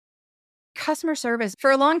customer service for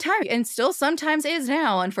a long time and still sometimes is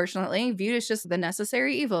now, unfortunately, viewed as just the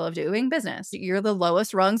necessary evil of doing business. You're the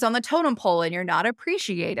lowest rungs on the totem pole and you're not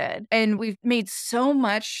appreciated. And we've made so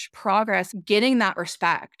much progress getting that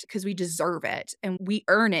respect because we deserve it and we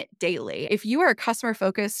earn it daily. If you are a customer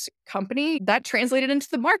focused company, that translated into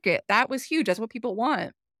the market. That was huge. That's what people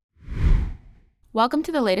want. Welcome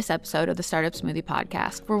to the latest episode of the Startup Smoothie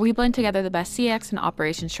podcast, where we blend together the best CX and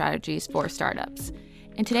operations strategies for startups.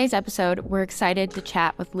 In today's episode, we're excited to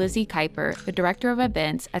chat with Lizzie Keiper, the Director of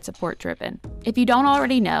Events at Support Driven. If you don't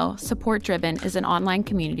already know, Support Driven is an online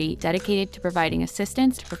community dedicated to providing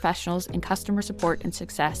assistance to professionals in customer support and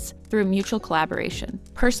success through mutual collaboration.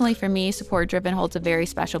 Personally, for me, Support Driven holds a very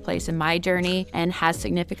special place in my journey and has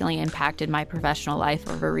significantly impacted my professional life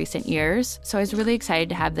over recent years. So I was really excited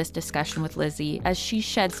to have this discussion with Lizzie as she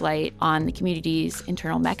sheds light on the community's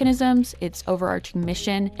internal mechanisms, its overarching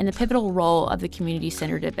mission, and the pivotal role of the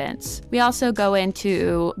community-centered events. We also go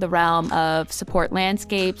into the realm of support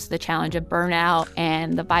landscapes, the challenge of burnout,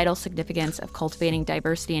 and the vital significance of cultivating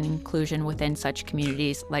diversity and inclusion within such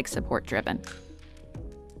communities like Support Driven.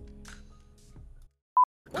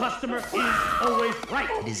 Customer is always right.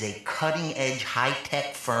 It is a cutting-edge,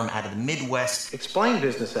 high-tech firm out of the Midwest. Explain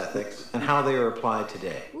business ethics and how they are applied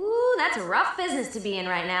today. Ooh, that's a rough business to be in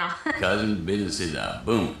right now. Cousin, business is a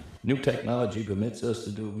boom. New technology permits us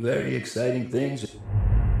to do very exciting things.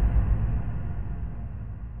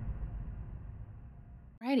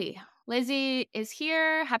 Alrighty, Lizzie is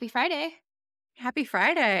here. Happy Friday. Happy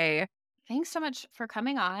Friday. Thanks so much for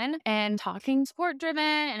coming on and talking support driven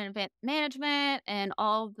and event management and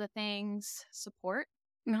all the things support.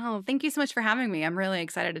 No, thank you so much for having me. I'm really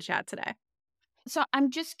excited to chat today. So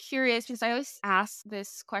I'm just curious because I always ask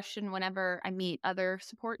this question whenever I meet other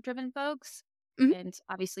support driven folks. Mhm. And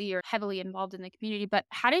obviously you're heavily involved in the community, but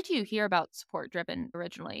how did you hear about support driven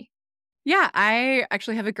originally? Yeah, I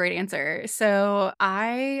actually have a great answer. So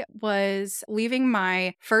I was leaving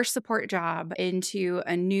my first support job into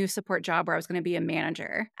a new support job where I was going to be a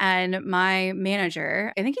manager. And my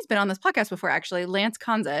manager, I think he's been on this podcast before, actually, Lance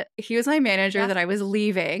Conzit. He was my manager that I was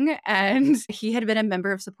leaving, and he had been a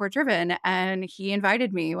member of Support Driven. And he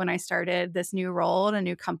invited me when I started this new role in a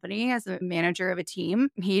new company as a manager of a team.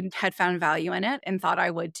 He had found value in it and thought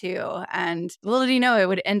I would too. And little did he know it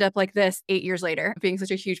would end up like this 8 years later, being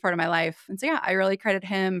such a huge part of my life. And so, yeah, I really credit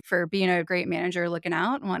him for being a great manager, looking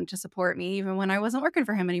out and wanting to support me even when I wasn't working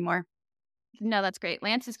for him anymore. No, that's great.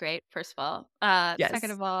 Lance is great, first of all. Yes.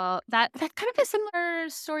 Second of all, that kind of a similar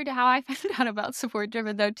story to how I found out about Support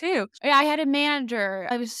Driven, though, too. I had a manager.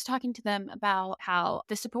 I was talking to them about how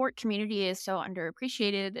the support community is so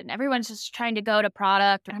underappreciated and everyone's just trying to go to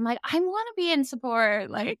product. And I'm like, I want to be in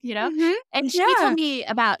support, like, you know? Mhm. And she told me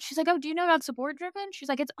she's like, oh, do you know about Support Driven? She's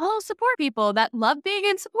like, it's all support people that love being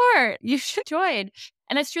in support. You should join.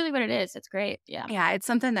 And that's truly what it is. It's great. Yeah. Yeah, it's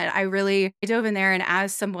something that I dove in there. And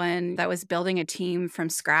as someone that was building a team from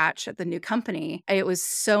scratch at the new company, it was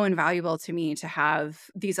so invaluable to me to have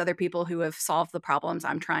these other people who have solved the problems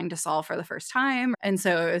I'm trying to solve for the first time. And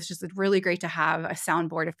so it was just really great to have a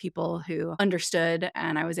soundboard of people who understood.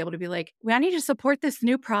 And I was able to be like, I need to support this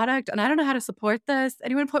new product. And I don't know how to support this.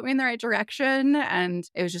 Anyone put me in the right direction? And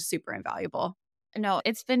it was just super invaluable. No,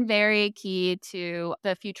 it's been very key to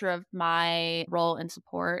the future of my role in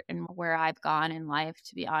support and where I've gone in life,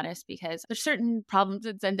 to be honest, because there's certain problems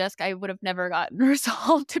at Zendesk I would have never gotten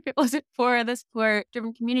resolved if it wasn't for the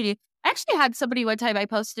support-driven community. I actually had somebody one time I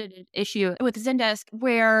posted an issue with Zendesk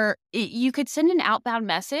where you could send an outbound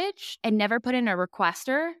message and never put in a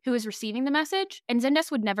requester who is receiving the message, and Zendesk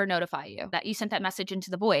would never notify you that you sent that message into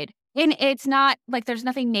the void. And it's not like there's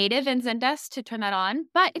nothing native in Zendesk to turn that on,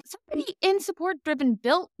 but somebody in Support Driven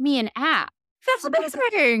built me an app. That's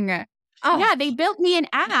amazing. Oh. Yeah, they built me an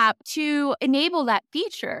app to enable that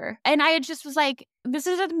feature. And I just was like, this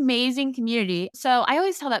is an amazing community. So I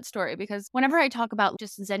always tell that story because whenever I talk about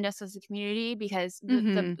just Zendesk as a community, because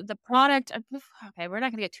the product, okay, we're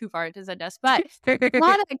not going to get too far into Zendesk, but the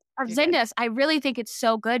product of Zendesk, I really think it's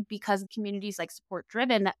so good because communities like Support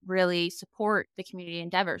Driven that really support the community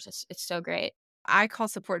endeavors. It's so great. I call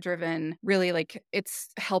Support Driven really like it's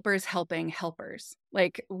helpers helping helpers.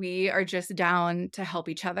 Like we are just down to help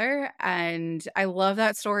each other. And I love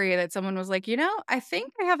that story that someone was like, I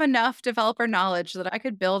think I have enough developer knowledge that I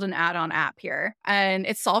could build an add-on app here and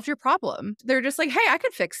it solved your problem. They're just like, hey, I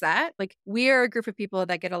could fix that. Like we are a group of people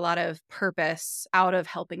that get a lot of purpose out of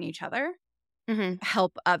helping each other.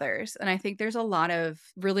 Help others. And I think there's a lot of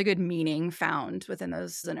really good meaning found within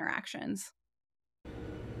those interactions.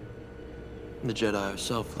 The Jedi are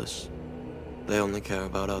selfless. They only care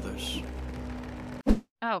about others.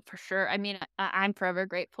 Oh, for sure. I mean, I'm forever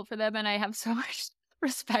grateful for them, and I have so much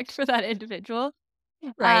respect for that individual.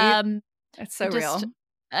 Right? Um, It's so just real.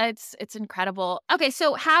 it's incredible. Okay,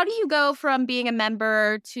 so how do you go from being a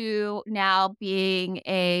member to now being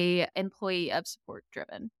a employee of Support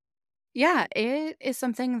Driven? Yeah, it is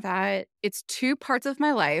something that it's two parts of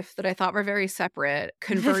my life that I thought were very separate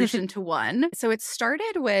converged into one. So it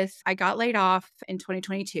started with I got laid off in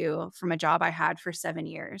 2022 from a job I had for 7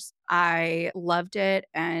 years. I loved it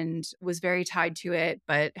and was very tied to it,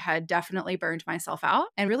 but had definitely burned myself out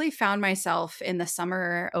and really found myself in the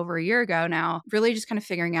summer over a year ago now, really just kind of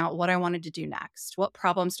figuring out what I wanted to do next. What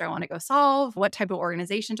problems do I want to go solve? What type of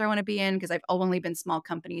organization do I want to be in? Because I've only been small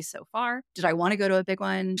companies so far. Did I want to go to a big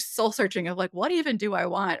one? Soul searching of like, what even do I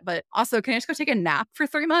want? But also, can I just go take a nap for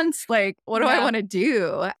 3 months? Like, what do I Yeah. want to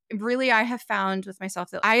do? Really, I have found with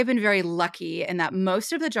myself that I have been very lucky in that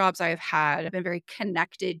most of the jobs I have had have been very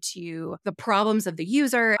connected to the problems of the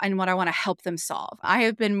user and what I want to help them solve. I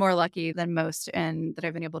have been more lucky than most in that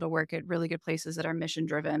I've been able to work at really good places that are mission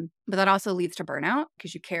driven. But that also leads to burnout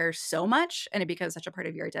because you care so much and it becomes such a part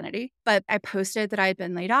of your identity. But I posted that I had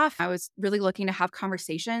been laid off. I was really looking to have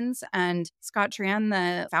conversations. And Scott Tran,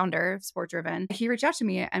 the founder of Sport Driven, he reached out to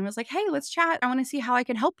me and was like, hey, let's chat. I want to see how I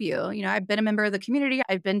can help you. I've been a member of the community.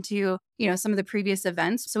 I've been to, some of the previous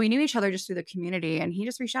events. So we knew each other just through the community. And he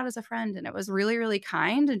just reached out as a friend. And it was really, really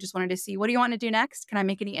kind and just wanted to see, what do you want to do next? Can I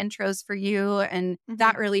make any intros for you? And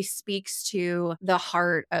that really speaks to the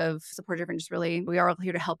heart of Support Driven. Just really, we are all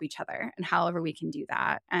here to help each other and however we can do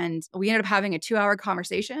that. And we ended up having a 2-hour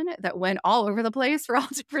conversation that went all over the place for all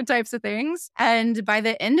different types of things. And by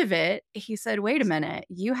the end of it, he said, wait a minute,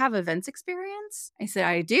 you have events experience? I said,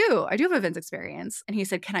 I do have events experience. And he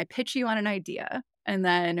said, can I pitch you on an idea? And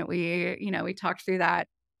then we talked through that.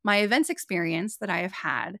 My events experience that I have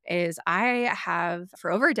had is I have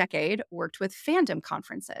for over a decade worked with fandom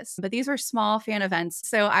conferences, but these were small fan events.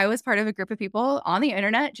 So I was part of a group of people on the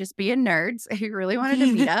internet, just being nerds who really wanted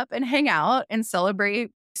to meet up and hang out and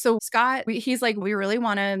celebrate. So Scott, he's like, we really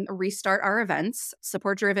want to restart our events.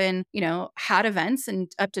 Support Driven, had events in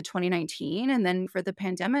up to 2019. And then for the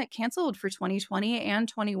pandemic, canceled for 2020 and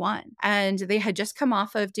 21. And they had just come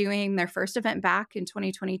off of doing their first event back in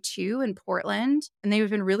 2022 in Portland. And they've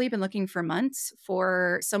really been looking for months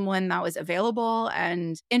for someone that was available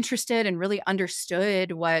and interested and really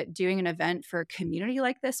understood what doing an event for a community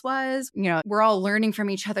like this was. We're all learning from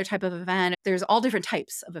each other type of event. There's all different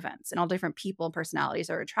types of events and all different people and personalities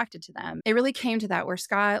are attracted to them. It really came to that where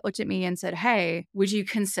Scott looked at me and said, hey, would you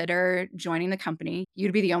consider joining the company?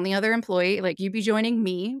 You'd be the only other employee. Like, you'd be joining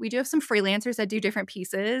me. We do have some freelancers that do different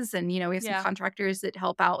pieces. And, we have some contractors that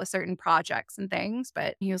help out with certain projects and things.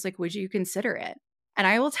 But he was like, would you consider it? And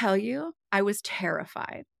I will tell you, I was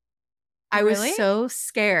terrified. I was Really? so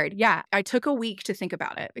scared. Yeah. I took a week to think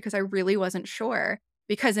about it because I really wasn't sure.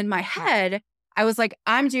 Because in my head, I was like,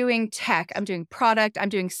 I'm doing tech, I'm doing product, I'm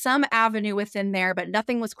doing some avenue within there, but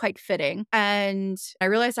nothing was quite fitting. And I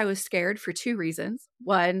realized I was scared for 2 reasons.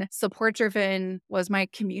 One, Support Driven was my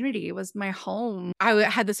community, was my home. I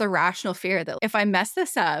had this irrational fear that if I mess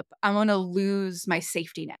this up, I'm going to lose my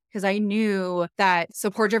safety net because I knew that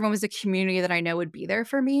Support Driven was a community that I know would be there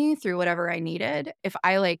for me through whatever I needed. If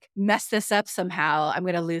I mess this up somehow, I'm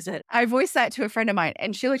going to lose it. I voiced that to a friend of mine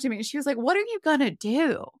and she looked at me and she was like, what are you going to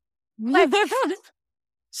do?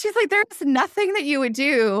 She's like, there's nothing that you would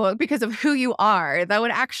do because of who you are that would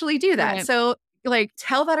actually do that. Right. So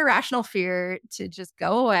tell that irrational fear to just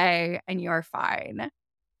go away and you're fine.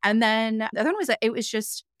 And then the other one was that it was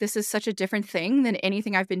just, this is such a different thing than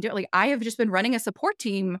anything I've been doing. I have just been running a support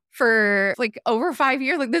team for over 5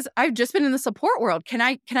 years. I've just been in the support world. Can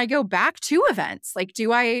I go back to events?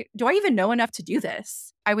 Do I even know enough to do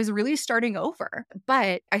this? I was really starting over.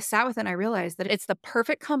 But I sat with it and I realized that it's the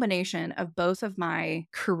perfect combination of both of my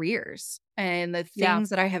careers and the things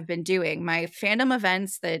that I have been doing. My fandom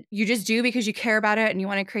events that you just do because you care about it and you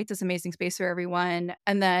want to create this amazing space for everyone.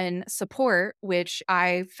 And then support, which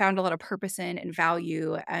I found a lot of purpose in and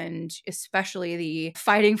value, and especially the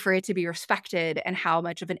fighting for it to be respected and how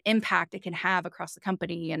much of an impact it can have across the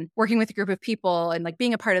company, and working with a group of people and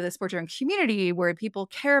being a part of the sport driven community where people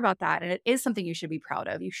care about that. And it is something you should be proud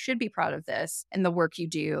of. You should be proud of this and the work you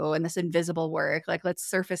do and this invisible work. Let's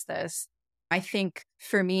surface this. I think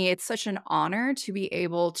for me, it's such an honor to be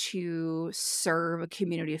able to serve a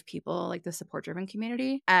community of people like the support driven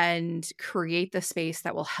community and create the space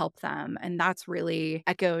that will help them. And that's really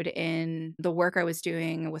echoed in the work I was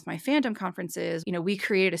doing with my fandom conferences. We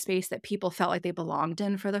created a space that people felt like they belonged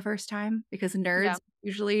in for the first time, because nerds,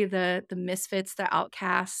 usually the misfits, the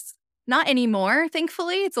outcasts. Not anymore,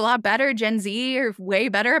 thankfully. It's a lot better. Gen Z are way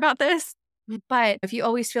better about this. But if you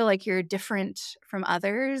always feel like you're different from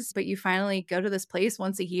others, but you finally go to this place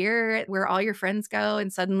once a year where all your friends go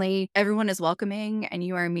and suddenly everyone is welcoming and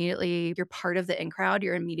you're part of the in crowd,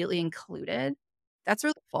 you're immediately included. That's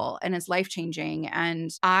really full and it's life-changing.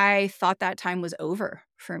 And I thought that time was over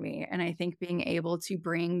for me. And I think being able to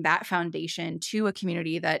bring that foundation to a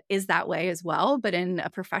community that is that way as well, but in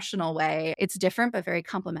a professional way, it's different, but very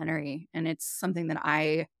complementary. And it's something that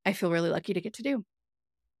I feel really lucky to get to do.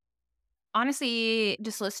 Honestly,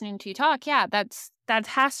 just listening to you talk, yeah, that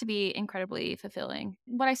has to be incredibly fulfilling.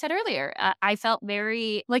 What I said earlier, I felt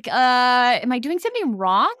very like, am I doing something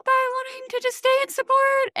wrong by wanting to just stay in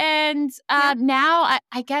support? And now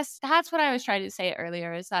I guess that's what I was trying to say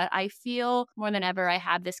earlier is that I feel more than ever I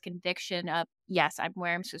have this conviction of, yes, I'm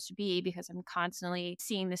where I'm supposed to be because I'm constantly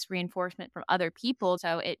seeing this reinforcement from other people.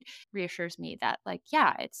 So it reassures me that, like,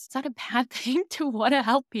 yeah, it's not a bad thing to want to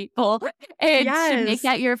help people and to make Yes.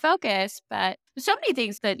 that your focus. But there's so many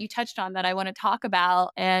things that you touched on that I want to talk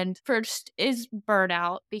about. And first is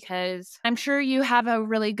burnout, because I'm sure you have a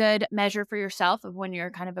really good measure for yourself of when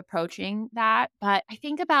you're kind of approaching that. But I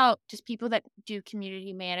think about just people that do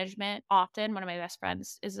community management often. One of my best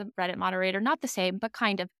friends is a Reddit moderator, not the same, but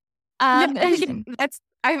kind of.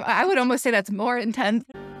 I would almost say that's more intense.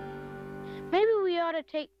 Maybe we ought to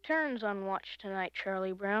take turns on watch tonight,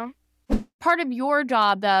 Charlie Brown. Part of your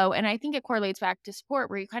job, though, and I think it correlates back to sport,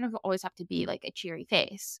 where you kind of always have to be like a cheery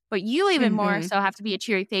face, but you even more so have to be a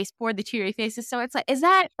cheery face for the cheery faces. So it's like,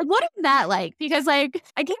 what is that like? Because like,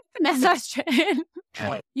 I get the message.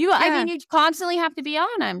 I mean, you constantly have to be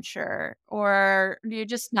on, I'm sure, or do you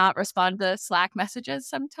just not respond to Slack messages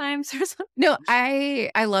sometimes or something? No, I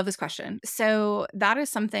love this question. So that is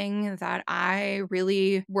something that I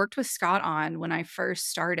really worked with Scott on when I first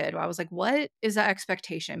started. I was like, what is the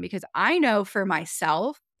expectation? Because I know for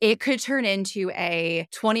myself, it could turn into a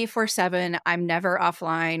 24/7, I'm never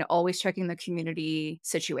offline, always checking the community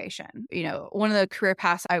situation. You know, one of the career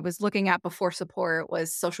paths I was looking at before support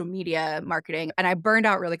was social media marketing. And I burned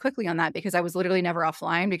out really quickly on that because I was literally never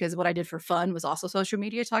offline because what I did for fun was also social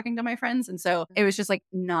media, talking to my friends. And so it was just like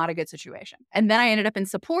not a good situation. And then I ended up in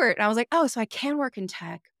support and I was like, oh, so I can work in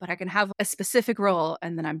tech, but I can have a specific role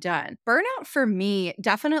and then I'm done. Burnout for me,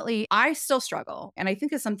 definitely, I still struggle. And I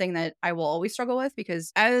think it's something that I will always struggle with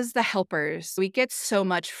because as the helpers, we get so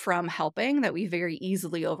much from helping that we very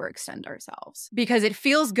easily overextend ourselves because it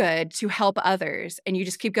feels good to help others and you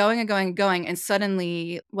just keep going and going and going. And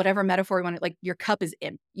suddenly, whatever metaphor you want to, like, your cup is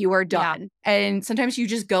in, you are done. Yeah. And sometimes you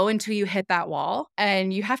just go until you hit that wall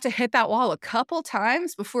and you have to hit that wall a couple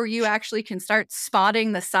times before you actually can start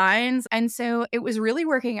spotting the signs. And so it was really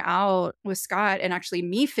working out with Scott and actually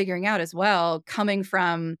me figuring out as well, coming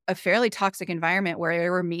from a fairly toxic environment where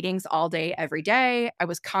there were meetings all day, every day. I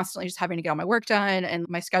was constantly just having to get all my work done and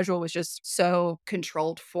my schedule was just so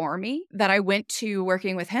controlled for me that I went to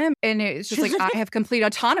working with him and it's just like I have complete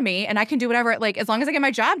autonomy and I can do whatever, like as long as I get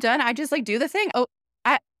my job done, I just like do the thing.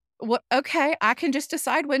 Okay, I can just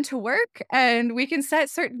decide when to work and we can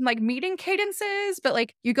set certain like meeting cadences, but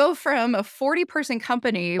like you go from a 40-person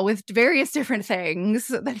company with various different things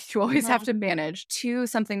that you always have to manage to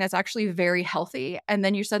something that's actually very healthy. And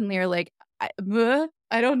then you suddenly are like,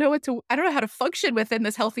 I don't know how to function within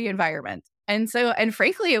this healthy environment. And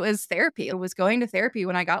frankly, it was therapy. It was going to therapy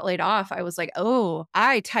when I got laid off. I was like, oh,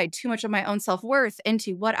 I tied too much of my own self-worth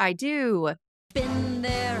into what I do. Been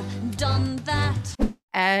there, done that.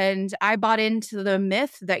 And I bought into the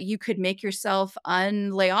myth that you could make yourself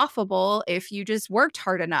unlayoffable if you just worked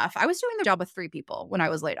hard enough. I was doing the job with 3 people when I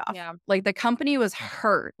was laid off. Yeah. Like the company was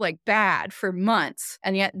hurt, like bad for months.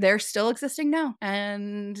 And yet they're still existing now.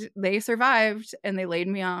 And they survived and they laid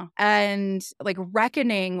me off. And like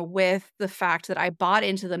reckoning with the fact that I bought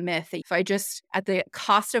into the myth that if I just, at the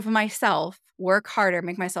cost of myself, work harder,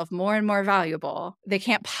 make myself more and more valuable, they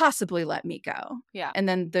can't possibly let me go. Yeah. And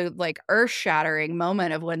then the like earth-shattering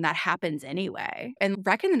moment of when that happens anyway. And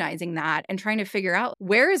recognizing that and trying to figure out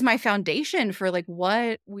where is my foundation for like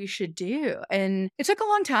what we should do. And it took a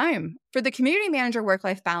long time. For the community manager,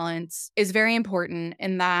 work-life balance is very important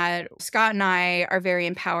in that Scott and I are very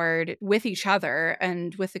empowered with each other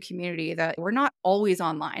and with the community that we're not always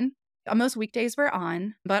online. On most weekdays we're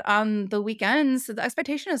on, but on the weekends, the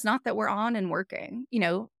expectation is not that we're on and working. You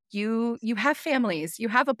know, you have families, you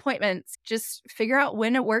have appointments. Just figure out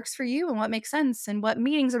when it works for you and what makes sense and what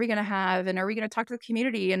meetings are we going to have and are we going to talk to the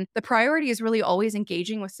community? And the priority is really always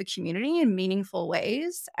engaging with the community in meaningful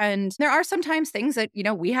ways. And there are sometimes things that, you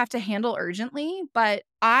know, we have to handle urgently, but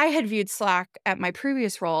I had viewed Slack at my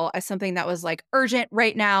previous role as something that was like urgent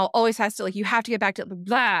right now, always has to, like, you have to get back to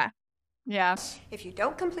blah. Yeah. If you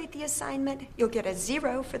don't complete the assignment, you'll get a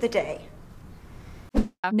 0 for the day.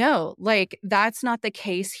 No, like that's not the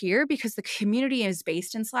case here because the community is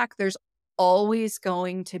based in Slack. There's always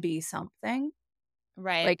going to be something.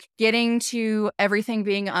 Right. Like getting to everything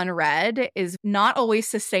being unread is not always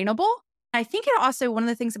sustainable. I think it also, one of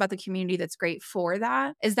the things about the community that's great for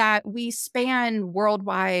that is that we span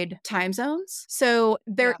worldwide time zones. So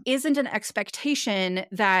there isn't an expectation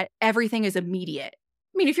that everything is immediate.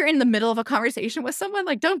 I mean, if you're in the middle of a conversation with someone,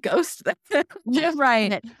 like don't ghost them. Yeah,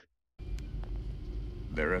 right.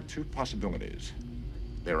 There are two possibilities.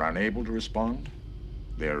 They're unable to respond.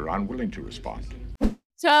 They're unwilling to respond.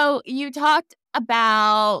 So you talked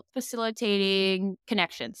about facilitating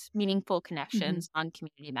connections, meaningful connections on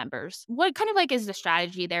community members. What kind of like is the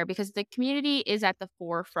strategy there? Because the community is at the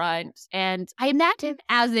forefront. And I imagine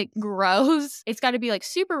as it grows, it's got to be like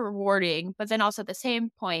super rewarding. But then also at the same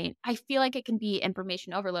point, I feel like it can be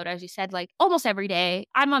information overload. As you said, like almost every day,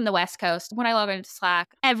 I'm on the West Coast. When I log into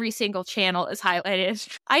Slack, every single channel is highlighted.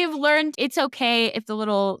 I have learned it's okay if the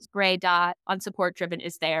little gray dot on support driven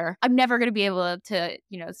is there. I'm never going to be able to,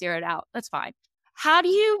 zero it out. That's fine. How do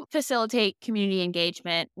you facilitate community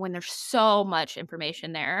engagement when there's so much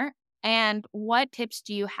information there? And what tips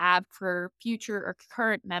do you have for future or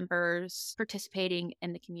current members participating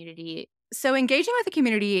in the community? So engaging with the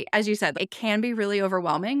community, as you said, it can be really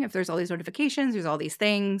overwhelming if there's all these notifications, there's all these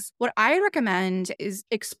things. What I recommend is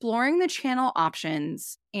exploring the channel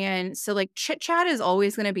options. And so like chit chat is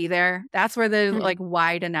always going to be there. That's where the like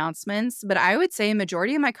wide announcements. But I would say a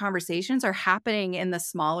majority of my conversations are happening in the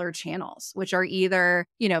smaller channels, which are either,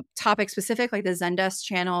 topic specific, like the Zendesk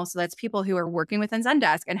channel. So that's people who are working within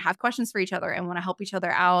Zendesk and have questions for each other and want to help each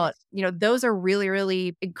other out. Those are really,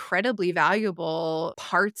 really incredibly valuable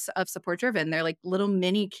parts of support driven. They're like little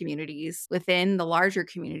mini communities within the larger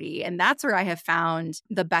community. And that's where I have found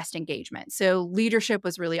the best engagement. So leadership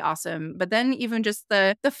was really awesome. But then even just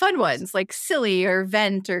the fun ones like silly or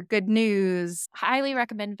vent or good news. Highly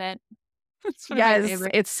recommend vent. Yes,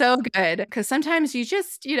 it's so good because sometimes you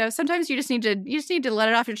just, sometimes you just need to let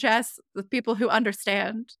it off your chest with people who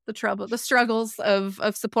understand the struggles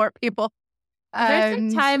of support people. There's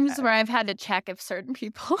been times where I've had to check if certain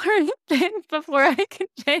people are in before I can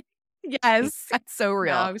change. Yes, that's so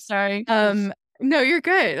real. No, I'm sorry. No, you're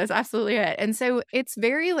good. That's absolutely it. And so it's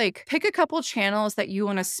very like pick a couple channels that you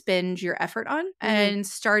want to spend your effort on and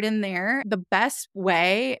start in there. The best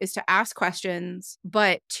way is to ask questions,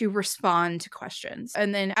 but to respond to questions.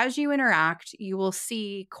 And then as you interact, you will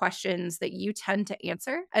see questions that you tend to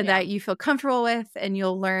answer and that you feel comfortable with. And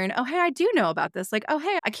you'll learn, oh, hey, I do know about this. Like, oh,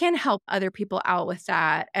 hey, I can help other people out with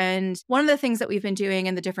that. And one of the things that we've been doing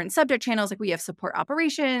in the different subject channels, like we have support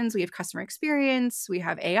operations, we have customer experience, we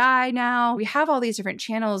have AI now, we have all these different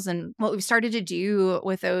channels. And what we've started to do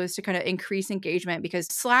with those to kind of increase engagement, because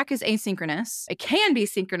Slack is asynchronous. It can be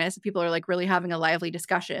synchronous if people are like really having a lively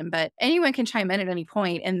discussion, but anyone can chime in at any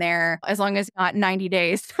point in there as long as not 90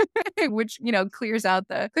 days, which, clears out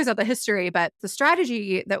the history. But the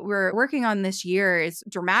strategy that we're working on this year is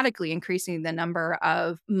dramatically increasing the number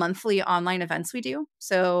of monthly online events we do.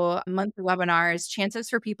 So monthly webinars, chances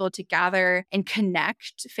for people to gather and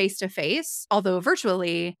connect face to face, although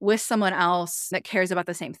virtually, with someone else that cares about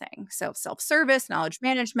the same thing. So self-service, knowledge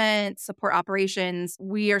management, support operations.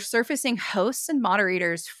 We are surfacing hosts and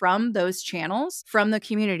moderators from those channels, from the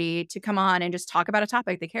community to come on and just talk about a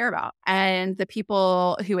topic they care about. And the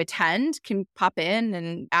people who attend can pop in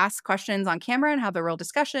and ask questions on camera and have a real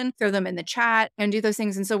discussion, throw them in the chat and do those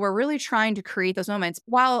things. And so we're really trying to create those moments.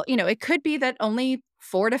 While, it could be that only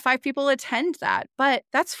 4 to 5 people attend that, but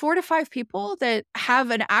that's 4 to 5 people that have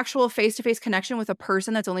an actual face-to-face connection with a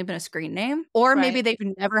person that's only been a screen name. Or maybe they've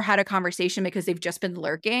never had a conversation because they've just been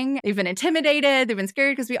lurking. They've been intimidated. They've been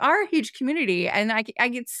scared because we are a huge community. And I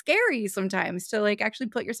get scary sometimes to like actually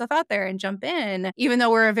put yourself out there and jump in, even though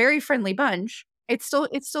we're a very friendly bunch. It's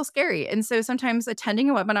still scary. And so sometimes attending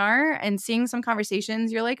a webinar and seeing some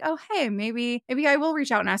conversations, you're like, oh, hey, maybe I will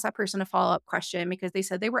reach out and ask that person a follow-up question because they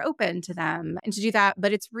said they were open to them and to do that.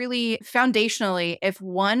 But it's really foundationally, if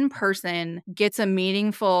one person gets a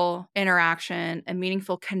meaningful interaction, a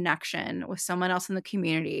meaningful connection with someone else in the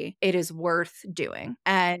community, it is worth doing.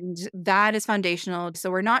 And that is foundational.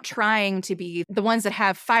 So we're not trying to be the ones that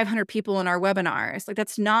have 500 people in our webinars. Like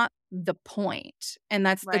that's not the point. And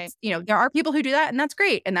that's there are people who do that and that's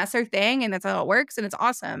great. And that's their thing. And that's how it works. And it's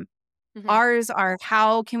awesome. Ours are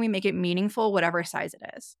how can we make it meaningful, whatever size it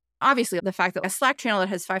is. Obviously, the fact that a Slack channel that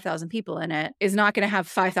has 5,000 people in it is not going to have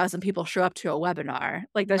 5,000 people show up to a webinar.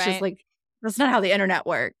 Like that's just like, That's not how the internet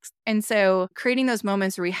works. And so creating those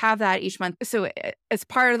moments where we have that each month. So it's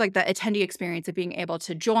part of like the attendee experience of being able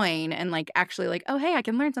to join and like actually like, oh, hey, I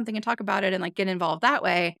can learn something and talk about it and like get involved that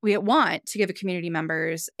way. We want to give the community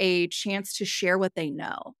members a chance to share what they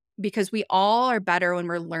know, because we all are better when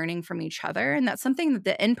we're learning from each other. And that's something that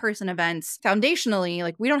the in-person events, foundationally,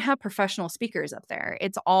 like we don't have professional speakers up there.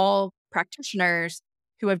 It's all practitioners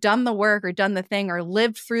who have done the work or done the thing or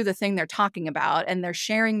lived through the thing they're talking about, and they're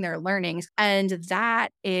sharing their learnings. And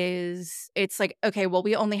that is, it's like, okay, well,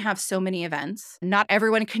 we only have so many events. Not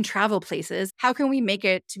everyone can travel places. How can we make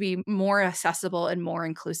it to be more accessible and more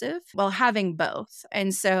inclusive while having both?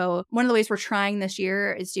 And so one of the ways we're trying this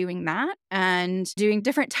year is doing that and doing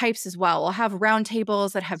different types as well. We'll have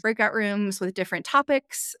roundtables that have breakout rooms with different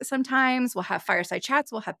topics sometimes. We'll have fireside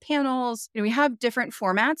chats. We'll have panels. We have different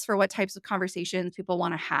formats for what types of conversations people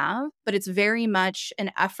want to have, but it's very much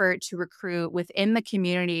an effort to recruit within the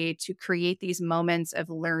community to create these moments of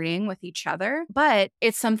learning with each other. But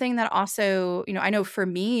it's something that also, I know for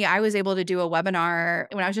me, I was able to do a webinar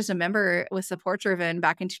when I was just a member with Support Driven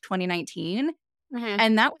back in 2019.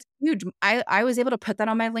 And that was huge. I was able to put that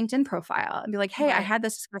on my LinkedIn profile and be like, hey, I had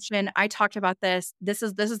this discussion. I talked about this. This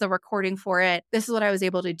is the recording for it. This is what I was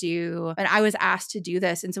able to do. And I was asked to do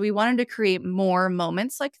this. And so we wanted to create more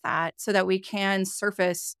moments like that so that we can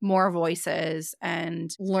surface more voices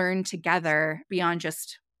and learn together beyond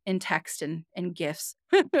just in text and GIFs.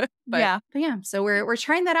 But yeah, so we're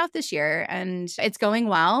trying that out this year and it's going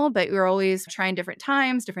well, but we're always trying different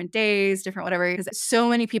times, different days, different whatever, because so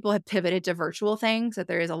many people have pivoted to virtual things that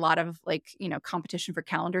there is a lot of like, competition for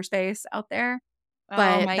calendar space out there.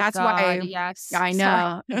 But that's why yes. I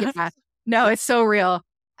know. Yeah. No, it's so real.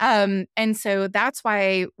 And so that's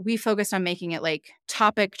why we focused on making it like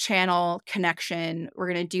topic, channel, connection.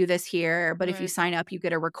 We're going to do this here. But if you sign up, you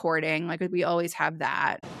get a recording. Like we always have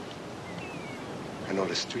that. I know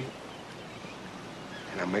the street.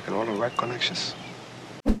 And I'm making all the right connections.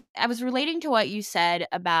 I was relating to what you said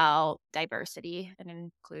about diversity and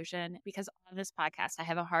inclusion because on this podcast, I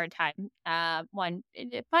have a hard time,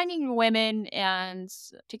 finding women and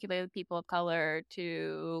particularly people of color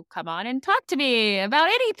to come on and talk to me about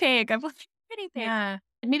anything. Yeah.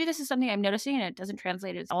 Maybe this is something I'm noticing and it doesn't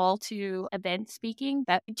translate at all to event speaking.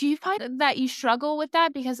 Do you find that you struggle with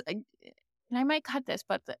that? Because and I might cut this,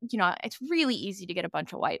 but it's really easy to get a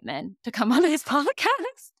bunch of white men to come on this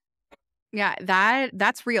podcast. Yeah,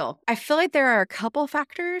 that's real. I feel like there are a couple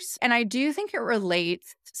factors, and I do think it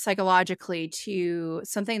relates psychologically to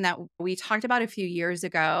something that we talked about a few years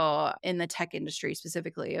ago in the tech industry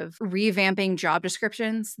specifically of revamping job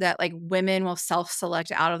descriptions that like women will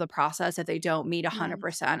self-select out of the process if they don't meet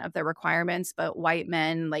 100% of their requirements, but white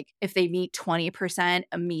men, like if they meet 20%,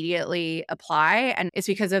 immediately apply. And it's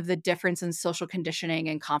because of the difference in social conditioning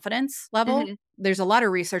and confidence level. There's a lot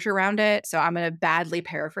of research around it, so I'm going to badly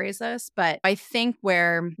paraphrase this, but I think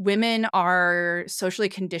where women are socially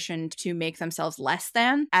conditioned to make themselves less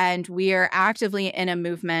than, and we are actively in a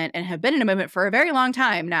movement and have been in a movement for a very long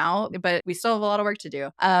time now, but we still have a lot of work to do,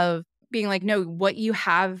 of being like, no, what you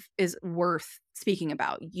have is worth speaking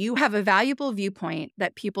about. You have a valuable viewpoint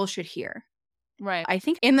that people should hear. Right. I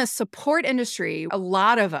think in the support industry, a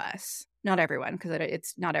lot of us, not everyone, because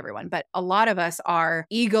it's not everyone, but a lot of us are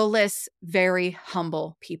egoless, very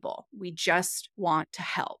humble people. We just want to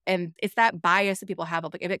help. And it's that bias that people have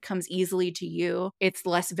of like, if it comes easily to you, it's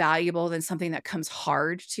less valuable than something that comes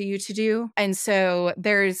hard to you to do. And so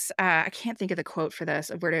there's, I can't think of the quote for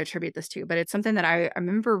this, of where to attribute this to, but it's something that I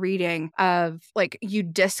remember reading of like, you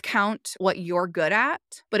discount what you're good at,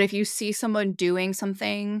 but if you see someone doing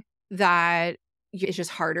something that it's just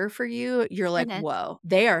harder for you, you're like, whoa,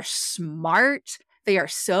 they are smart. They are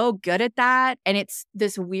so good at that. And it's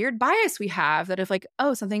this weird bias we have that if like,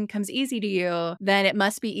 oh, something comes easy to you, then it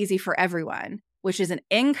must be easy for everyone, which is an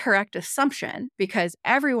incorrect assumption because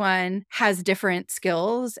everyone has different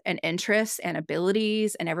skills and interests and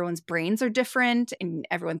abilities, and everyone's brains are different and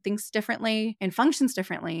everyone thinks differently and functions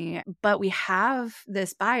differently. But we have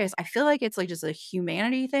this bias. I feel like it's like just a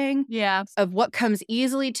humanity thing. Yeah. Of what comes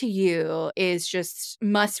easily to you is just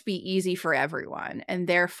must be easy for everyone. And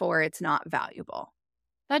therefore it's not valuable.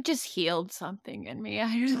 That just healed something in me.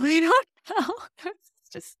 I really don't know. It's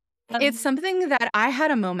just. It's something that I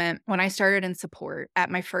had a moment when I started in support at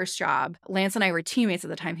my first job. Lance and I were teammates at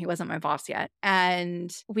the time. He wasn't my boss yet.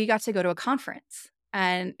 And we got to go to a conference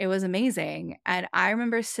and it was amazing. And I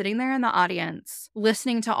remember sitting there in the audience,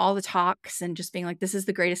 listening to all the talks and just being like, this is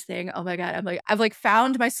the greatest thing. Oh my God. I've like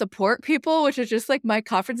found my support people, which is just like my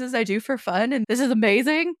conferences I do for fun. And this is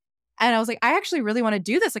amazing. And I was like, I actually really want to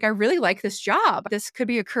do this. Like, I really like this job. This could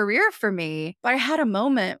be a career for me. But I had a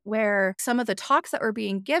moment where some of the talks that were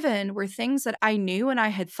being given were things that I knew and I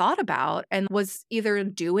had thought about and was either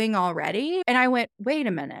doing already. And I went, wait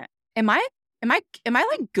a minute. Am I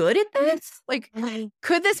like good at this? Like,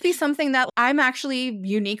 could this be something that I'm actually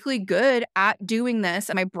uniquely good at doing this?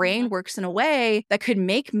 And my brain works in a way that could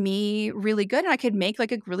make me really good. And I could make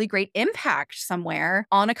like a really great impact somewhere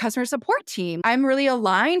on a customer support team. I'm really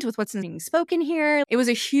aligned with what's being spoken here. It was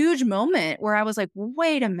a huge moment where I was like,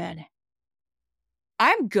 wait a minute.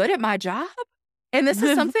 I'm good at my job. And this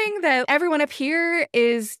is something that everyone up here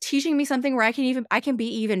is teaching me something where I can be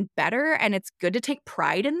even better. And it's good to take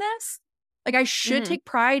pride in this. Like I should take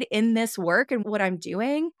pride in this work and what I'm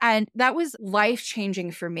doing. And that was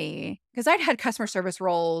life-changing for me because I'd had customer service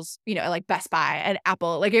roles, like Best Buy and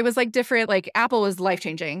Apple. Like it was like different, like Apple was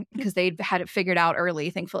life-changing because they'd had it figured out early,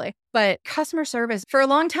 thankfully. But customer service for a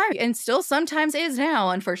long time and still sometimes is now,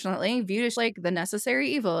 unfortunately, viewed as like the necessary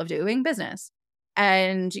evil of doing business.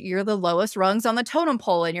 And you're the lowest rungs on the totem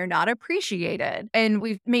pole and you're not appreciated. And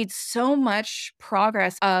we've made so much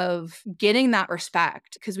progress of getting that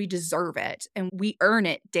respect because we deserve it and we earn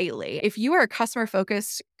it daily. If you are a customer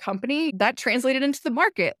focused company, that translated into the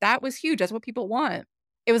market. That was huge. That's what people want.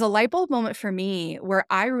 It was a light bulb moment for me where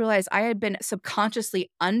I realized I had been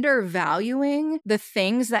subconsciously undervaluing the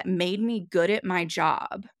things that made me good at my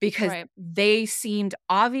job because they seemed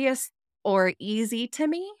obvious or easy to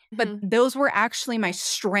me, but those were actually my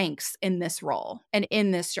strengths in this role and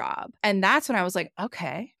in this job. And that's when I was like,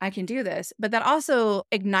 okay, I can do this. But that also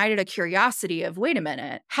ignited a curiosity of, wait a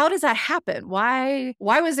minute, how does that happen? Why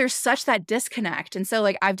was there such that disconnect? And so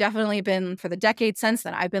like, I've definitely been for the decade since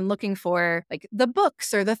then, I've been looking for like the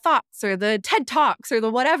books or the thoughts or the TED Talks or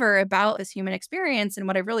the whatever about this human experience. And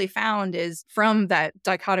what I've really found is from that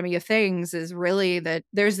dichotomy of things is really that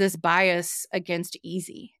there's this bias against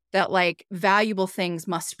easy. That like valuable things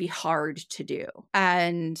must be hard to do.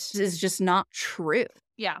 And is just not true.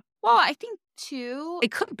 Yeah. Well, I think too.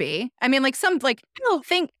 It could be. I mean, like people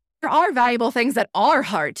think there are valuable things that are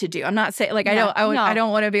hard to do. I'm not saying like, I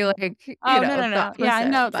don't want to be like, no. Yeah,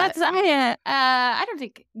 no, I don't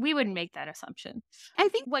think we wouldn't make that assumption. I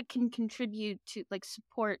think what can contribute to like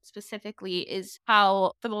support specifically is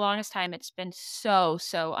how for the longest time it's been so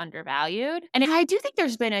undervalued. And I do think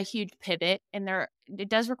there's been a huge pivot and it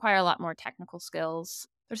does require a lot more technical skills.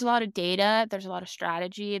 There's a lot of data, there's a lot of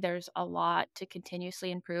strategy, there's a lot to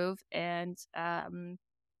continuously improve. And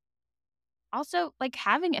also, like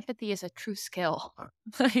having empathy is a true skill.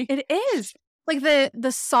 It is. Like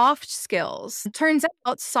the soft skills. It turns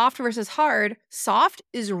out soft versus hard. Soft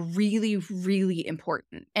is really, really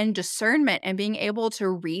important. And discernment and being able to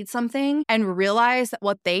read something and realize that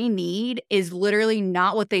what they need is literally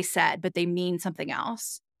not what they said, but they mean something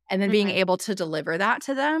else. And then being able to deliver that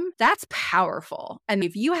to them, that's powerful. And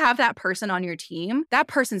if you have that person on your team, that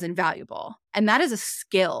person's invaluable. And that is a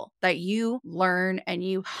skill that you learn and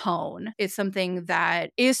you hone. It's something that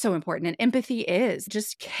is so important. And empathy is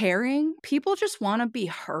just caring. People just want to be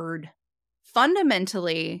heard.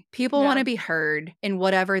 Fundamentally, people want to be heard in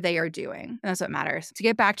whatever they are doing. And that's what matters. To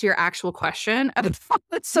get back to your actual question of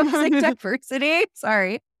something diversity,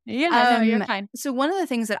 sorry. Yeah, no, you're fine. So one of the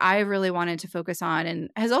things that I really wanted to focus on and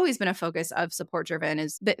has always been a focus of Support Driven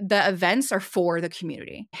is that the events are for the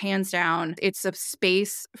community. Hands down, it's a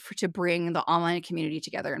space to bring the online community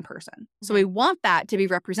together in person. So we want that to be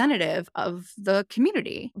representative of the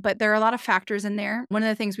community, but there are a lot of factors in there. One of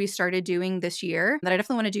the things we started doing this year that I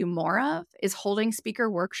definitely want to do more of is holding speaker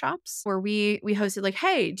workshops where we hosted like,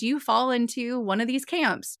 hey, do you fall into one of these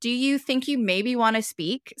camps? Do you think you maybe want to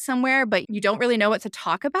speak somewhere, but you don't really know what to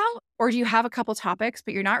talk about? Or do you have a couple topics,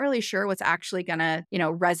 but you're not really sure what's actually going to,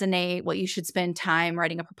 resonate, what you should spend time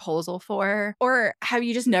writing a proposal for? Or have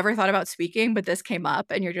you just never thought about speaking, but this came up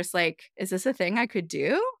and you're just like, is this a thing I could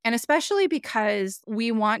do? And especially because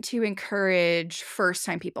we want to encourage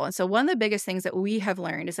first-time people. And so one of the biggest things that we have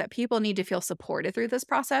learned is that people need to feel supported through this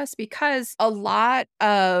process because a lot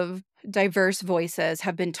of diverse voices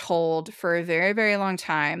have been told for a very, very long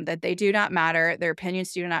time that they do not matter, their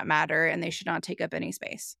opinions do not matter, and they should not take up any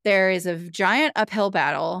space. There is a giant uphill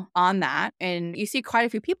battle on that, and you see quite a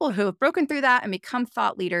few people who have broken through that and become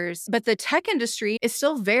thought leaders, but the tech industry is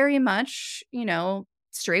still very much,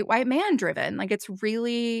 straight white man driven. Like it's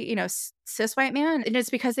really, cis white man. And it's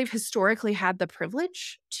because they've historically had the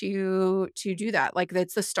privilege to do that. Like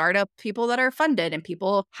it's the startup people that are funded and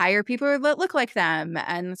people hire people that look like them.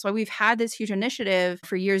 And that's why we've had this huge initiative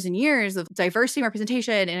for years and years of diversity,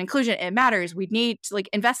 representation, and inclusion. It matters. We need to like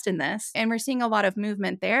invest in this. And we're seeing a lot of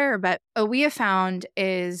movement there. But what we have found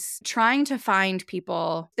is trying to find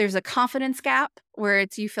people, there's a confidence gap where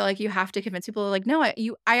it's you feel like you have to convince people like, no,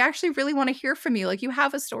 I actually really want to hear from you. Like you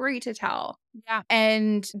have a story to tell. Yeah.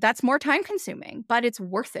 And that's more time consuming, but it's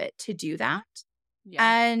worth it to do that. Yeah.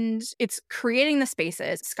 And it's creating the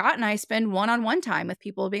spaces. Scott and I spend one-on-one time with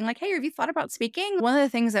people being like, hey, have you thought about speaking? One of the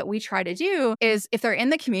things that we try to do is if they're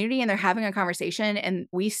in the community and they're having a conversation and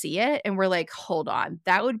we see it and we're like, hold on,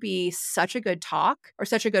 that would be such a good talk or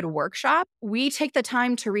such a good workshop. We take the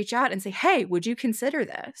time to reach out and say, hey, would you consider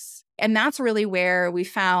this? And that's really where we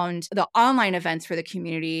found the online events for the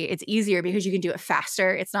community. It's easier because you can do it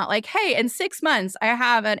faster. It's not like, hey, in 6 months, I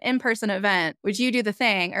have an in-person event. Would you do the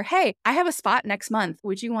thing? Or, hey, I have a spot next month.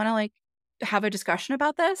 Would you want to like have a discussion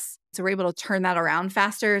about this? So we're able to turn that around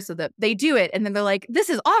faster so that they do it. And then they're like, this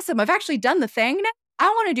is awesome. I've actually done the thing. I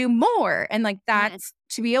want to do more. And like that's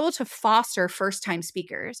to be able to foster first-time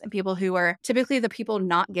speakers and people who are typically the people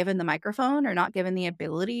not given the microphone or not given the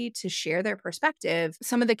ability to share their perspective.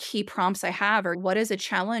 Some of the key prompts I have are what is a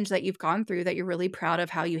challenge that you've gone through that you're really proud of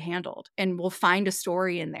how you handled? And we'll find a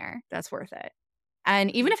story in there that's worth it. And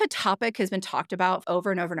even if a topic has been talked about over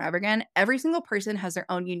and over and over again, every single person has their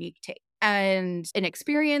own unique take and an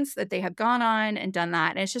experience that they have gone on and done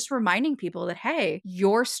that. And it's just reminding people that, hey,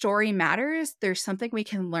 your story matters. There's something we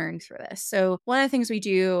can learn through this. So one of the things we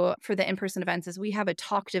do for the in-person events is we have a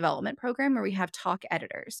talk development program where we have talk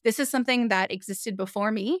editors. This is something that existed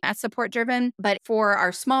before me at Support Driven, but for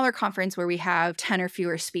our smaller conference where we have 10 or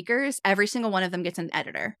fewer speakers, every single one of them gets an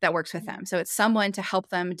editor that works with them. So it's someone to help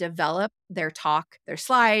them develop their talk, their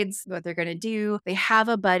slides, what they're going to do. They have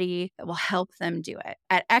a buddy that will help them do it.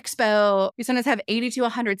 At Expo, we sometimes have 80 to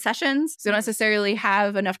 100 sessions. So we don't necessarily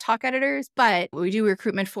have enough talk editors, but we do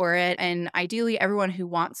recruitment for it. And ideally, everyone who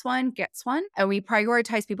wants one gets one. And we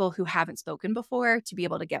prioritize people who haven't spoken before to be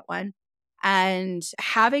able to get one. And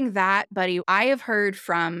having that buddy, I have heard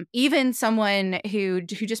from even someone who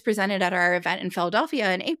just presented at our event in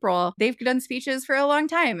Philadelphia in April. They've done speeches for a long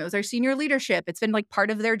time. It was our senior leadership. It's been like part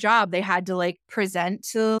of their job. They had to like present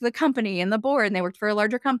to the company and the board, and they worked for a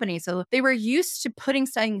larger company. So they were used to putting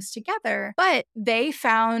things together, but they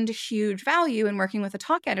found huge value in working with a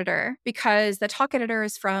talk editor because the talk editor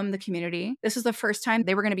is from the community. This was the first time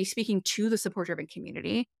they were going to be speaking to the support-driven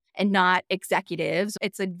community and not executives.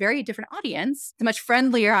 It's a very different audience. It's a much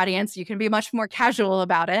friendlier audience. You can be much more casual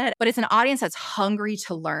about it, but it's an audience that's hungry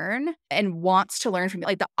to learn and wants to learn from you.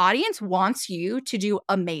 Like the audience wants you to do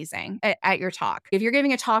amazing at your talk. If you're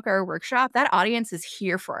giving a talk or a workshop, that audience is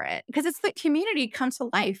here for it because it's the community comes to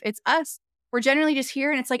life. It's us. We're generally just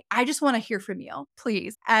here and it's like, I just want to hear from you,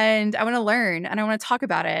 please. And I want to learn and I want to talk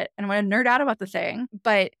about it and I want to nerd out about the thing.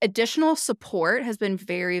 But additional support has been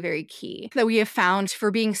very, very key that we have found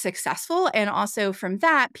for being successful. And also from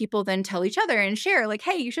that, people then tell each other and share like,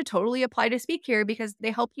 hey, you should totally apply to speak here because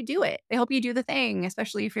they help you do it. They help you do the thing,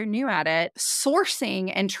 especially if you're new at it.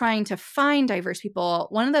 Sourcing and trying to find diverse people.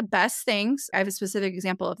 One of the best things, I have a specific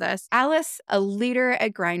example of this. Alice, a leader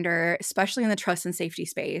at Grindr, especially in the trust and safety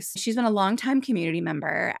space. She's been a long time community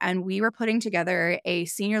member, and we were putting together a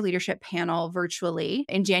senior leadership panel virtually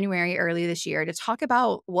in January early this year to talk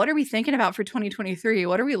about what are we thinking about for 2023?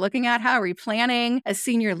 What are we looking at? How are we planning as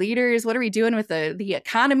senior leaders? What are we doing with the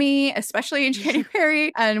economy, especially in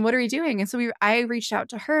January? And what are we doing? And so I reached out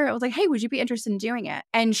to her. I was like, hey, would you be interested in doing it?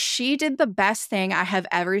 And she did the best thing I have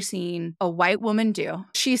ever seen a white woman do.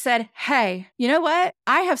 She said, hey, you know what?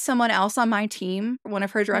 I have someone else on my team, one of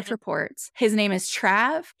her direct reports. His name is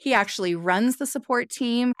Trav. He actually runs the support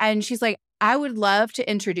team. And she's like, I would love to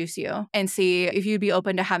introduce you and see if you'd be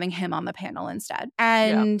open to having him on the panel instead.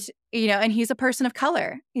 And, you know, and he's a person of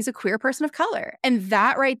color. He's a queer person of color. And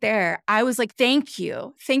that right there, I was like, thank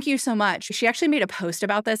you. Thank you so much. She actually made a post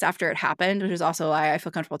about this after it happened, which is also why I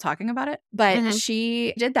feel comfortable talking about it. But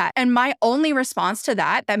she did that. And my only response to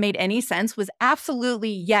that made any sense was absolutely,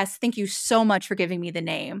 yes, thank you so much for giving me the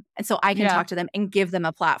name. And so I can talk to them and give them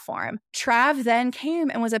a platform. Trav then came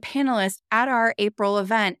and was a panelist at our April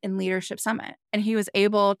event in Leadership Summit. And he was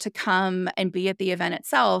able to come and be at the event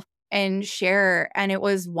itself and share. And it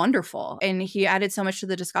was wonderful. And he added so much to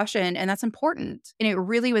the discussion. And that's important. And it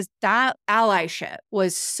really was that allyship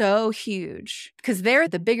was so huge because they're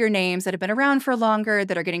the bigger names that have been around for longer,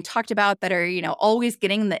 that are getting talked about, that are, you know, always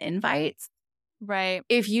getting the invites. Right.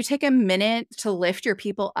 If you take a minute to lift your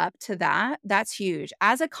people up to that, that's huge.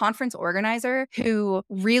 As a conference organizer who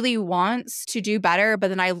really wants to do better, but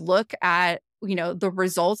then I look at the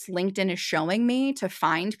results LinkedIn is showing me to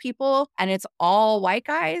find people and it's all white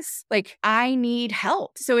guys, like I need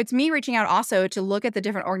help. So it's me reaching out also to look at the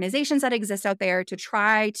different organizations that exist out there to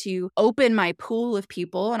try to open my pool of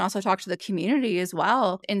people and also talk to the community as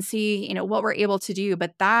well and see, what we're able to do.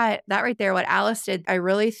 But that right there, what Alice did, I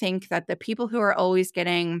really think that the people who are always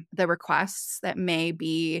getting the requests that may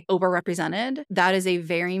be overrepresented, that is a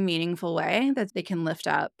very meaningful way that they can lift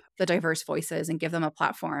up the diverse voices and give them a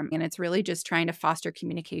platform. And it's really just trying to foster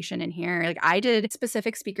communication in here. Like I did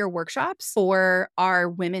specific speaker workshops for our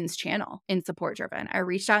women's channel in Support Driven. I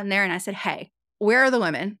reached out in there and I said, hey, where are the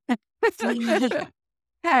women?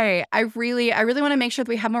 Hey, I really want to make sure that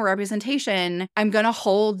we have more representation. I'm going to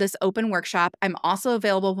hold this open workshop. I'm also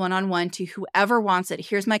available one-on-one to whoever wants it.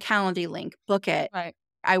 Here's my Calendly link. Book it. Right.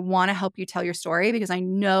 I want to help you tell your story because I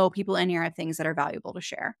know people in here have things that are valuable to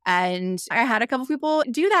share. And I had a couple of people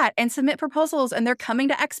do that and submit proposals and they're coming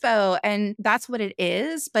to Expo and that's what it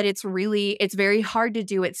is. But it's very hard to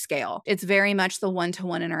do at scale. It's very much the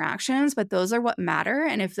one-to-one interactions, but those are what matter.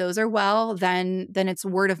 And if those are well, then it's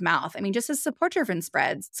word of mouth. I mean, just as Support Driven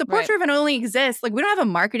spreads. Support Driven only exists. Like we don't have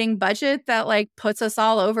a marketing budget that like puts us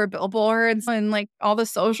all over billboards and like all the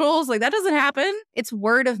socials. Like that doesn't happen. It's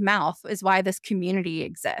word of mouth is why this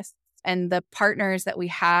community exists. And the partners that we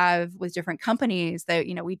have with different companies that,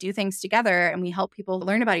 we do things together and we help people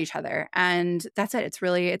learn about each other. And that's it.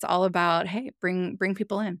 It's all about, hey, bring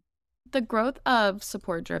people in. The growth of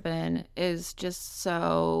Support Driven is just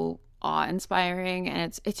so awe-inspiring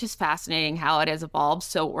and it's just fascinating how it has evolved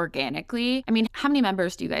so organically. I mean, how many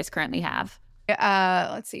members do you guys currently have?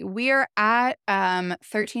 Let's see. We are at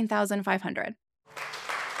 13,500.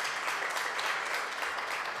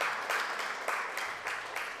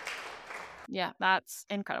 Yeah, that's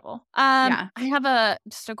incredible. Yeah. I have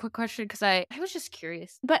just a quick question because I was just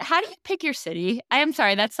curious. But how do you pick your city? I am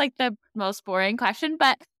sorry, that's like the most boring question,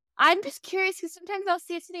 but I'm just curious because sometimes I'll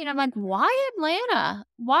see a city and I'm like, why Atlanta?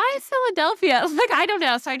 Why Philadelphia? Like, I don't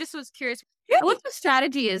know. So I just was curious. Yeah. What the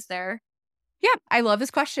strategy is there? Yeah, I love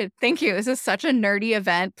this question. Thank you. This is such a nerdy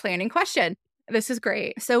event planning question. This is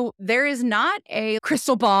great. So there is not a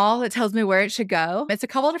crystal ball that tells me where it should go. It's a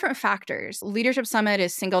couple of different factors. Leadership Summit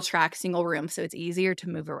is single track, single room, so it's easier to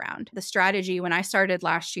move around. The strategy, when I started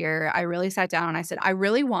last year, I really sat down and I said, I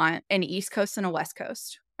really want an East Coast and a West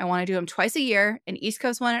Coast. I want to do them twice a year, an East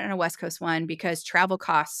Coast one and a West Coast one, because travel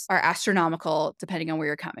costs are astronomical depending on where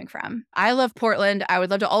you're coming from. I love Portland. I would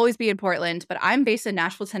love to always be in Portland, but I'm based in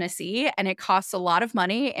Nashville, Tennessee, and it costs a lot of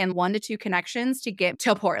money and 1 to 2 connections to get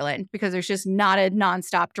to Portland because there's just not a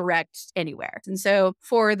nonstop direct anywhere. And so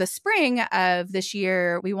for the spring of this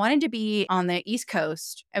year, we wanted to be on the East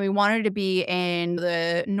Coast and we wanted to be in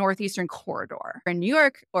the Northeastern corridor in New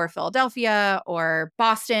York or Philadelphia or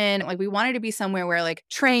Boston. Like we wanted to be somewhere where like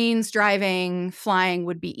trains, driving, flying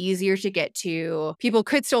would be easier to get to. People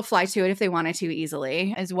could still fly to it if they wanted to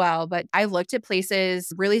easily as well. But I looked at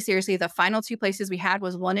places really seriously. The final 2 places we had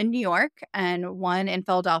was one in New York and one in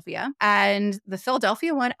Philadelphia. And the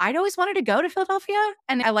Philadelphia one, I'd always wanted to go to Philadelphia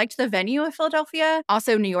and I liked the venue of Philadelphia.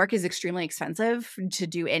 Also, New York is extremely expensive to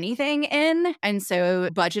do anything in. And so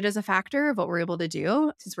budget is a factor of what we're able to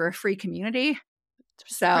do since we're a free community.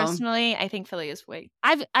 So personally, I think Philly is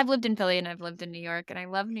I've lived in Philly and I've lived in New York and I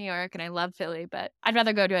love New York and I love Philly, but I'd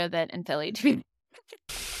rather go to an event in Philly to be.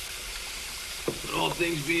 All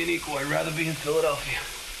things being equal, I'd rather be in Philadelphia.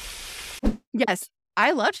 Yes.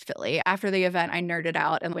 I loved Philly. After the event, I nerded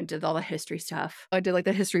out and went to all the history stuff. I did like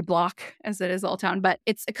the history block as it is all town, but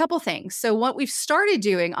it's a couple things. So what we've started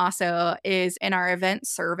doing also is in our event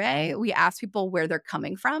survey, we ask people where they're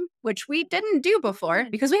coming from, which we didn't do before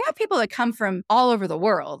because we have people that come from all over the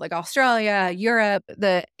world, like Australia, Europe,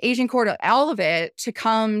 the Asian corridor, all of it to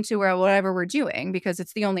come to whatever we're doing because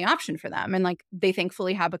it's the only option for them. And like they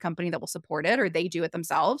thankfully have a company that will support it or they do it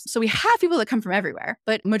themselves. So we have people that come from everywhere,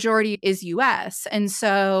 but majority is US. And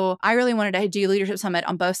so I really wanted to do Leadership Summit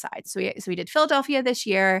on both sides. So we did Philadelphia this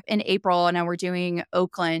year in April, and now we're doing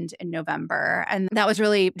Oakland in November. And that was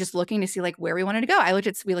really just looking to see like where we wanted to go.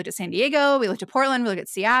 We looked at San Diego, we looked at Portland, we looked at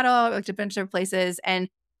Seattle, we looked at a bunch of places. And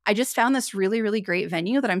I just found this really, really great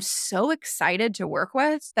venue that I'm so excited to work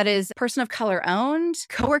with that is person of color owned,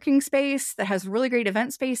 co-working space that has really great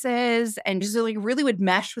event spaces and just really would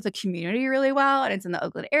mesh with the community really well. And it's in the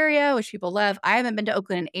Oakland area, which people love. I haven't been to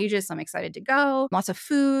Oakland in ages, so I'm excited to go. Lots of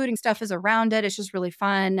food and stuff is around it. It's just really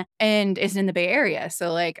fun. And it's in the Bay Area.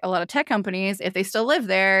 So like a lot of tech companies, if they still live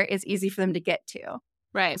there, it's easy for them to get to.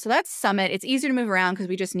 Right. So that's Summit. It's easier to move around because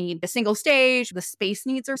we just need a single stage. The space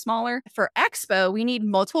needs are smaller. For Expo, we need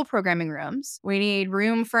multiple programming rooms. We need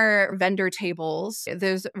room for vendor tables.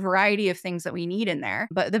 There's a variety of things that we need in there.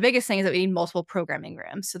 But the biggest thing is that we need multiple programming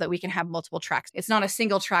rooms so that we can have multiple tracks. It's not a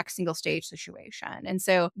single track, single stage situation. And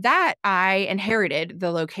so that I inherited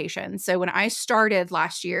the location. So when I started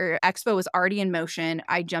last year, Expo was already in motion.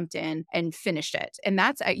 I jumped in and finished it. And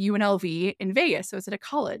that's at UNLV in Vegas. So it's at a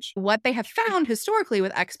college. What they have found historically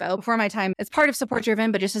with Expo, before my time as part of Support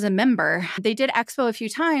Driven, but just as a member, they did Expo a few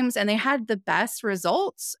times and they had the best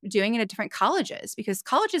results doing it at different colleges because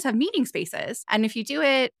colleges have meeting spaces. And if you do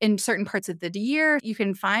it in certain parts of the year, you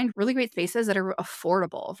can find really great spaces that are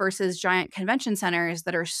affordable versus giant convention centers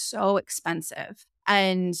that are so expensive.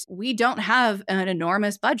 And we don't have an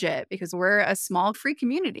enormous budget because we're a small free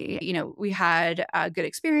community. We had a good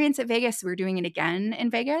experience at Vegas. We're doing it again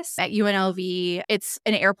in Vegas at UNLV. It's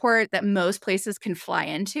an airport that most places can fly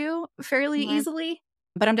into fairly easily.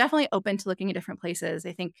 But I'm definitely open to looking at different places.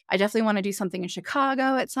 I think I definitely want to do something in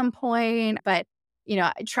Chicago at some point. But,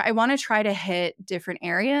 I want to try to hit different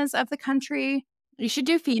areas of the country. You should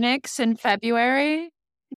do Phoenix in February.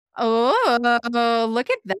 Oh, look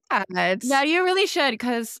at that. No, you really should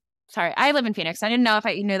because, sorry, I live in Phoenix. I didn't know if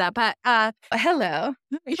you knew that, but hello.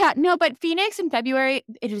 Yeah, no, but Phoenix in February,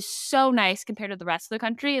 it is so nice compared to the rest of the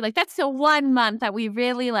country. Like that's the 1 month that we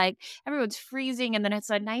really everyone's freezing and then it's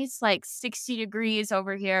a nice 60 degrees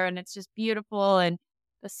over here and it's just beautiful and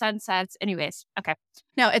the sunsets. Anyways, okay.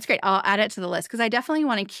 No, it's great. I'll add it to the list because I definitely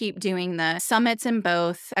want to keep doing the summits in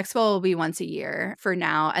both. Expo will be once a year for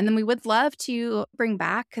now. And then we would love to bring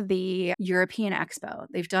back the European Expo.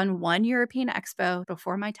 They've done one European Expo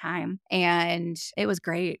before my time and it was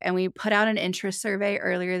great. And we put out an interest survey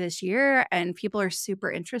earlier this year and people are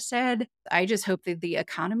super interested. I just hope that the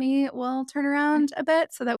economy will turn around a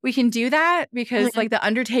bit so that we can do that because the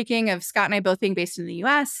undertaking of Scott and I both being based in the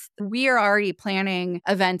US, we are already planning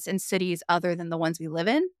events in cities other than the ones we live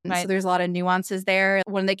in. Right. So there's a lot of nuances there.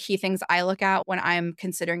 One of the key things I look at when I'm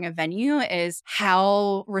considering a venue is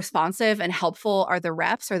how responsive and helpful are the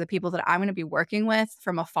reps or the people that I'm going to be working with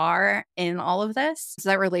from afar in all of this. So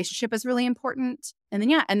that relationship is really important. And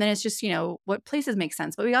then it's just, what places make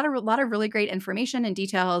sense. But we got a lot of really great information and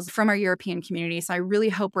details from our European community. So I really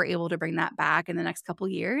hope we're able to bring that back in the next couple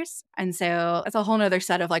of years. And so it's a whole nother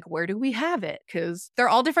set of where do we have it? Because they're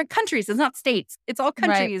all different countries. It's not states. It's all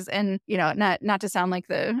countries. Right. And, not to sound like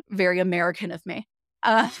the very American of me.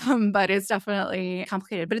 But it's definitely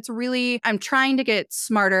complicated. But it's really, I'm trying to get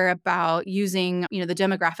smarter about using, the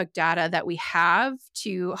demographic data that we have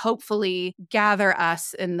to hopefully gather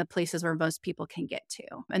us in the places where most people can get to.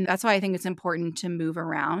 And that's why I think it's important to move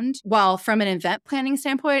around. While from an event planning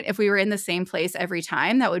standpoint, if we were in the same place every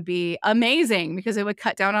time, that would be amazing because it would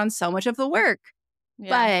cut down on so much of the work.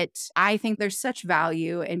 Yeah. But I think there's such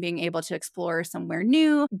value in being able to explore somewhere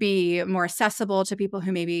new, be more accessible to people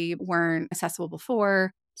who maybe weren't accessible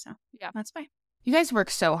before. So yeah, that's why. You guys work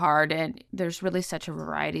so hard and there's really such a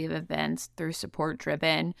variety of events through Support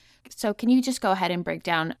Driven. So can you just go ahead and break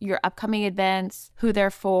down your upcoming events, who they're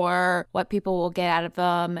for, what people will get out of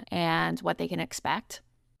them, and what they can expect?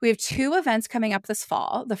 We have 2 events coming up this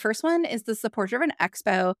fall. The first one is the Support Driven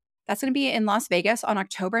Expo. That's going to be in Las Vegas on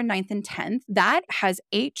October 9th and 10th. That has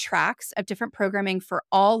 8 tracks of different programming for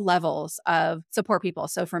all levels of support people.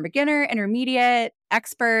 So from beginner, intermediate,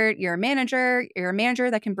 expert, you're a manager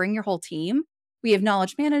that can bring your whole team. We have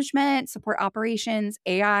knowledge management, support operations,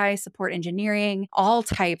 AI, support engineering, all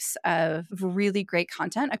types of really great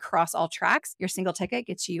content across all tracks. Your single ticket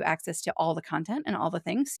gets you access to all the content and all the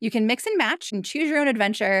things. You can mix and match and choose your own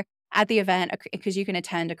adventure at the event because you can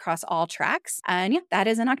attend across all tracks. And that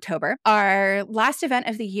is in October. Our last event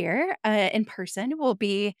of the year in person will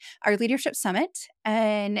be our Leadership Summit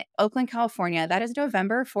in Oakland, California. That is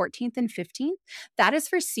November 14th and 15th. That is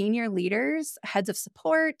for senior leaders, heads of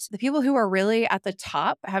support, the people who are really at the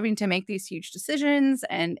top having to make these huge decisions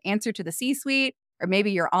and answer to the C-suite, or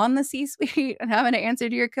maybe you're on the C-suite and having to answer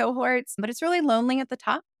to your cohorts, but it's really lonely at the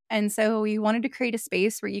top. And so we wanted to create a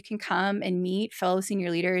space where you can come and meet fellow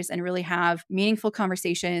senior leaders and really have meaningful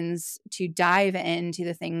conversations to dive into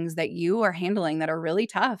the things that you are handling that are really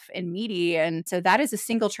tough and meaty. And so that is a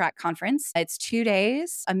single track conference. It's 2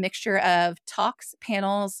 days, a mixture of talks,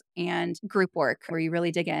 panels, and group work where you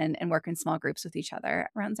really dig in and work in small groups with each other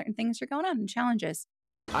around certain things that are going on and challenges.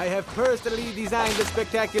 I have personally designed a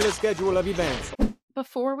spectacular schedule of events.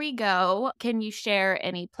 Before we go, can you share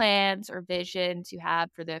any plans or visions you have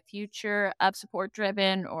for the future of Support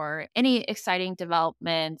Driven or any exciting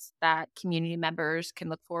developments that community members can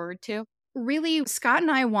look forward to? Really, Scott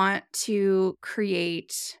and I want to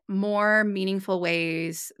create more meaningful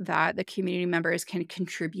ways that the community members can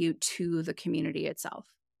contribute to the community itself.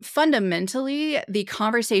 Fundamentally, the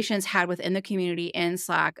conversations had within the community in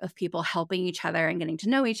Slack of people helping each other and getting to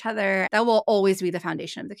know each other, that will always be the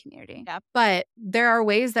foundation of the community. Yep. But there are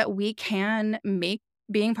ways that we can make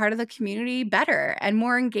being part of the community better and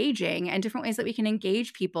more engaging, and different ways that we can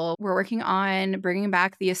engage people. We're working on bringing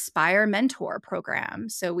back the Aspire Mentor program.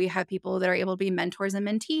 So we have people that are able to be mentors and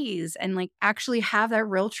mentees and like actually have that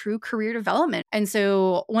real true career development. And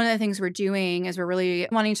so one of the things we're doing is we're really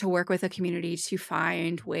wanting to work with the community to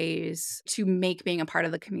find ways to make being a part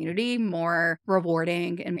of the community more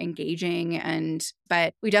rewarding and engaging.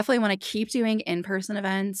 But we definitely want to keep doing in-person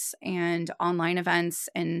events and online events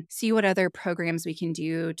and see what other programs we can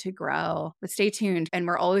do to grow. But stay tuned. And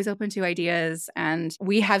we're always open to ideas. And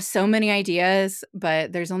we have so many ideas,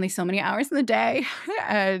 but there's only so many hours in the day.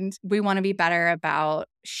 And we want to be better about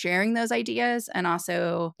sharing those ideas and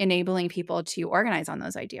also enabling people to organize on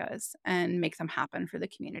those ideas and make them happen for the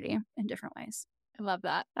community in different ways. I love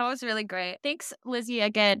that. That was really great. Thanks, Lizzie,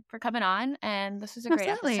 again for coming on. And this was a great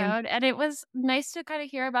episode. And it was nice to kind of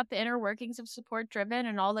hear about the inner workings of Support Driven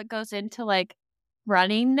and all that goes into like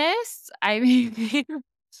running this. I mean,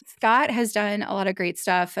 Scott has done a lot of great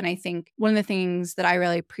stuff. And I think one of the things that I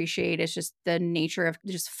really appreciate is just the nature of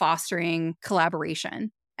just fostering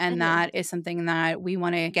collaboration. And that is something that we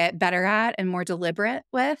want to get better at and more deliberate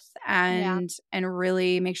with, and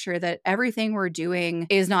really make sure that everything we're doing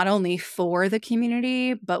is not only for the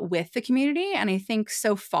community, but with the community. And I think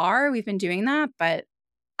so far we've been doing that, but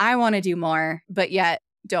I want to do more, but yet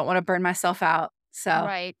don't want to burn myself out.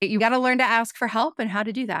 So you got to learn to ask for help and how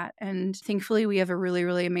to do that. And thankfully, we have a really,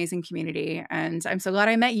 really amazing community. And I'm so glad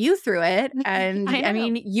I met you through it. And I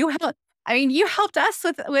mean, you helped us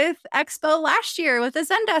with Expo last year with the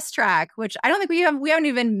Zendesk track, which I don't think we haven't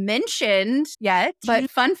even mentioned yet. But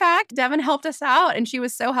fun fact, Devin helped us out, and she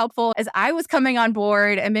was so helpful as I was coming on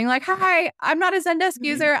board and being like, "Hi, I'm not a Zendesk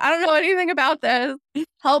user. I don't know anything about this.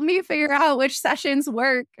 Help me figure out which sessions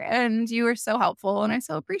work." And you were so helpful, and I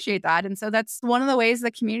so appreciate that. And so that's one of the ways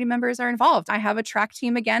that community members are involved. I have a track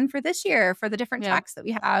team again for this year for the different tracks that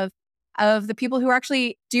we have, of the people who are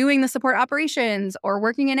actually doing the support operations or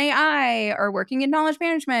working in AI or working in knowledge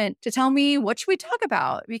management, to tell me what should we talk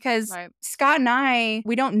about, because Scott and I,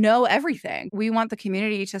 we don't know everything. We want the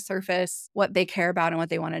community to surface what they care about and what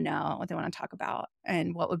they want to know, what they want to talk about,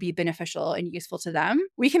 and what would be beneficial and useful to them.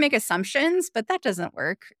 We can make assumptions, but that doesn't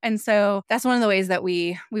work. And so that's one of the ways that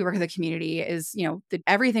we work with the community is,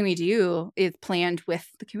 everything we do is planned with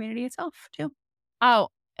the community itself too. Oh,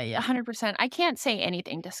 100%. I can't say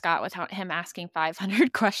anything to Scott without him asking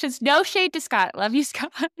 500 questions. No shade to Scott. Love you,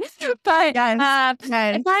 Scott. But and I'm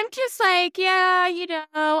just like,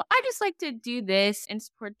 I just like to do this and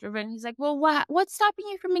Support Driven. He's like, well, what's stopping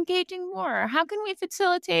you from engaging more? How can we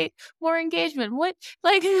facilitate more engagement?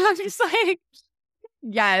 I'm just like,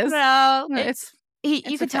 yes.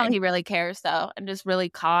 You can tell he really cares though, and just really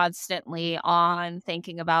constantly on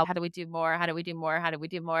thinking about how do we do more? How do we do more? How do we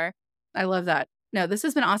do more? I love that. No, this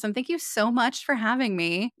has been awesome. Thank you so much for having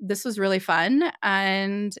me. This was really fun.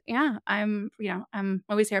 And I'm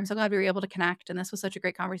always here. I'm so glad we were able to connect. And this was such a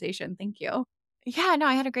great conversation. Thank you. Yeah, no,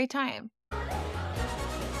 I had a great time.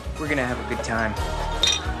 We're going to have a good time.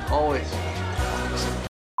 Always.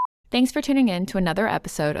 Thanks for tuning in to another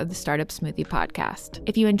episode of the Startup Smoothie Podcast.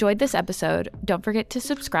 If you enjoyed this episode, don't forget to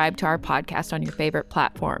subscribe to our podcast on your favorite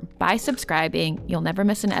platform. By subscribing, you'll never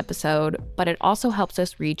miss an episode, but it also helps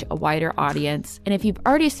us reach a wider audience. And if you've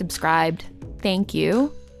already subscribed, thank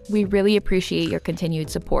you. We really appreciate your continued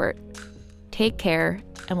support. Take care,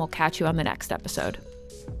 and we'll catch you on the next episode.